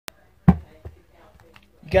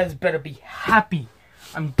guys better be happy.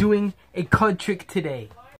 I'm doing a card trick today.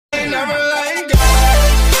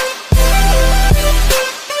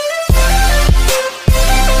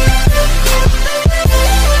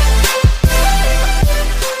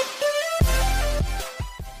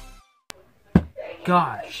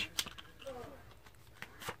 Gosh.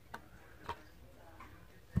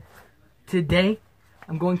 Today,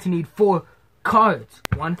 I'm going to need 4 cards.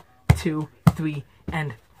 1, 2, 3,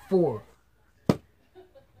 and 4.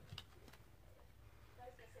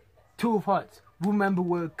 2 of hearts. Remember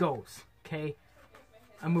where it goes, okay?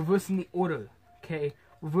 I'm reversing the order, okay?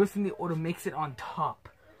 Reversing the order makes it on top,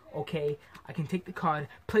 okay? I can take the card,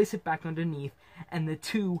 place it back underneath, and the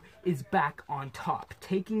 2 is back on top.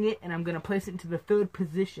 Taking it, and I'm going to place it into the 3rd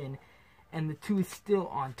position, and the 2 is still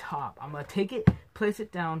on top. I'm going to take it, place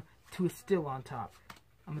it down, 2 is still on top.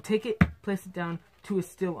 I'm going to take it, place it down, 2 is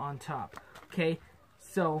still on top, okay?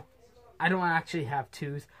 So, I don't actually have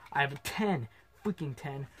 2s. I have a 10, freaking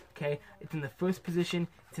 10, okay? It's in the 1st position,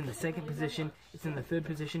 it's in the 2nd position, it's in the 3rd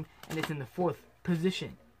position, and it's in the 4th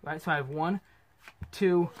position, right? So I have 1,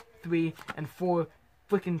 2, 3, and 4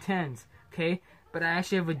 freaking 10s, okay? But I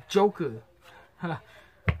actually have a joker.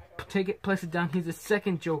 Take it, place it down, here's a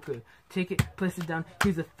 2nd joker. Take it, place it down,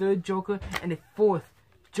 here's a 3rd joker, and a 4th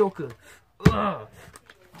joker. Ugh.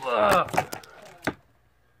 Ugh.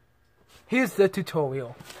 Here's the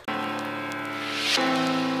tutorial.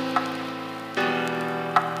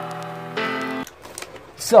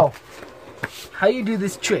 So, how you do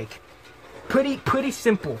this trick? Pretty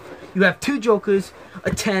simple. You have 2 jokers,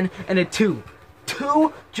 a 10, and a 2.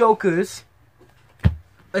 2 jokers,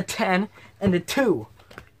 a 10, and a 2.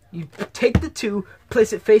 You take the 2,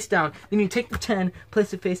 place it face down. Then you take the 10,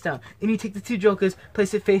 place it face down. Then you take the 2 jokers,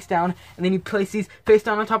 place it face down. And then you place these face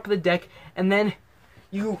down on top of the deck. And then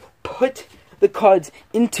you put the cards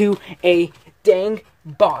into a dang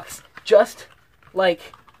box. Just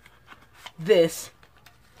like this.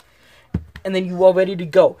 And then you are ready to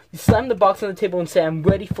go. You slam the box on the table and say, I'm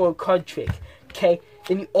ready for a card trick. Okay?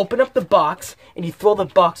 Then you open up the box and you throw the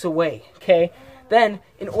box away. Okay? Then,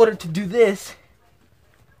 in order to do this,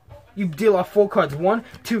 you deal off 4 cards. 1,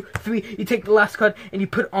 2, 3. You take the last card and you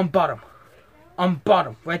put it on bottom. On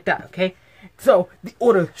bottom. Right there. Okay? So, the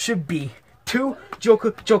order should be 2,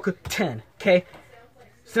 Joker, Joker, 10. Okay?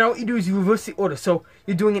 So now what you do is you reverse the order. So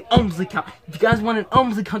you're doing an Elmsley count. If you guys want an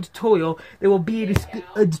Elmsley count tutorial, there will be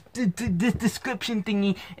a description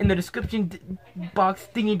thingy in the description box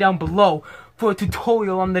thingy down below for a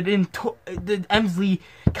tutorial on the Elmsley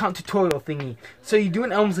count tutorial thingy. So you do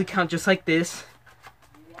an Elmsley count just like this.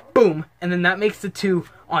 Boom. And then that makes the 2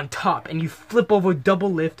 on top. And you flip over double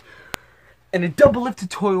lift. And a double lift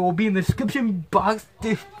tutorial will be in the description box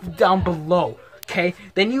down below. Okay,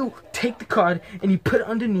 then you take the card and you put it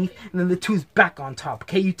underneath, and then the 2 is back on top.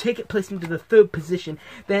 Okay, you take it, place it into the 3rd position.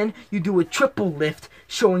 Then you do a triple lift,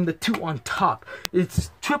 showing the 2 on top.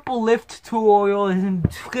 It's triple lift tutorial in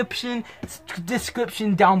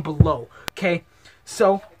description down below. Okay,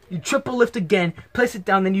 so you triple lift again, place it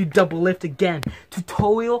down, then you double lift again.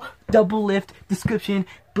 Tutorial, double lift, description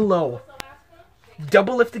below.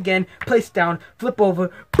 Double lift again, place down, flip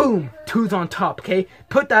over, boom, 2's on top, okay?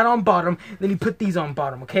 Put that on bottom, then you put these on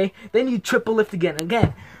bottom, okay? Then you triple lift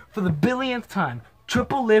again, for the billionth time.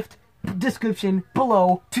 Triple lift, description,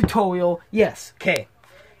 below, tutorial, yes, okay?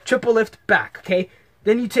 Triple lift, back, okay?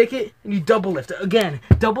 Then you take it, and you double lift, again,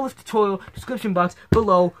 double lift tutorial, description box,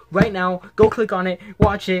 below, right now, go click on it,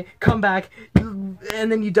 watch it, come back, and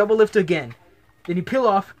then you double lift again. Then you peel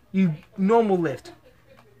off, you normal lift.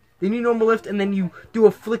 Then you normal lift, and then you do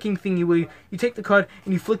a flicking thingy where you take the card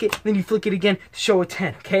and you flick it, then you flick it again to show a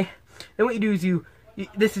 10, okay? Then what you do is you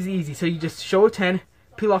this is easy, so you just show a 10,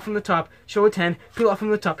 peel off from the top, show a 10, peel off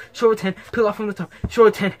from the top, show a 10, peel off from the top, show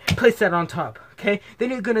a 10, place that on top, okay?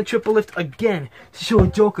 Then you're gonna triple lift again to show a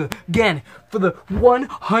joker, again, for the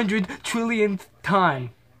 100 trillionth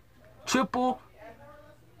time. Triple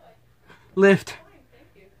lift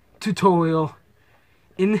tutorial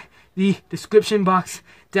in the description box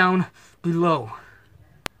down below.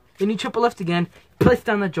 Then you triple lift again, place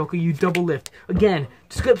down that joker, you double lift. Again,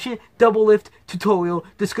 description, double lift, tutorial,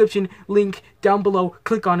 description, link down below,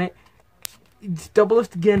 click on it. Double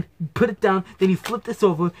lift again, put it down, then you flip this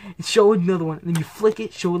over, and show another one, and then you flick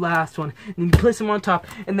it, show the last one, and then you place them on top,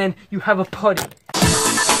 and then you have a party.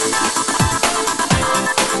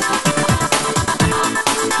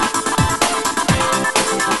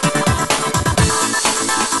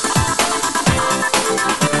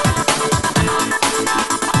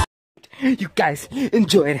 You guys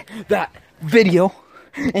enjoyed that video.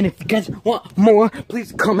 And if you guys want more,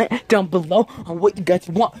 please comment down below on what you guys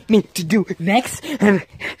want me to do next.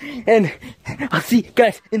 And I'll see you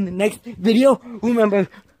guys in the next video. Remember,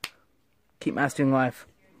 keep mastering life.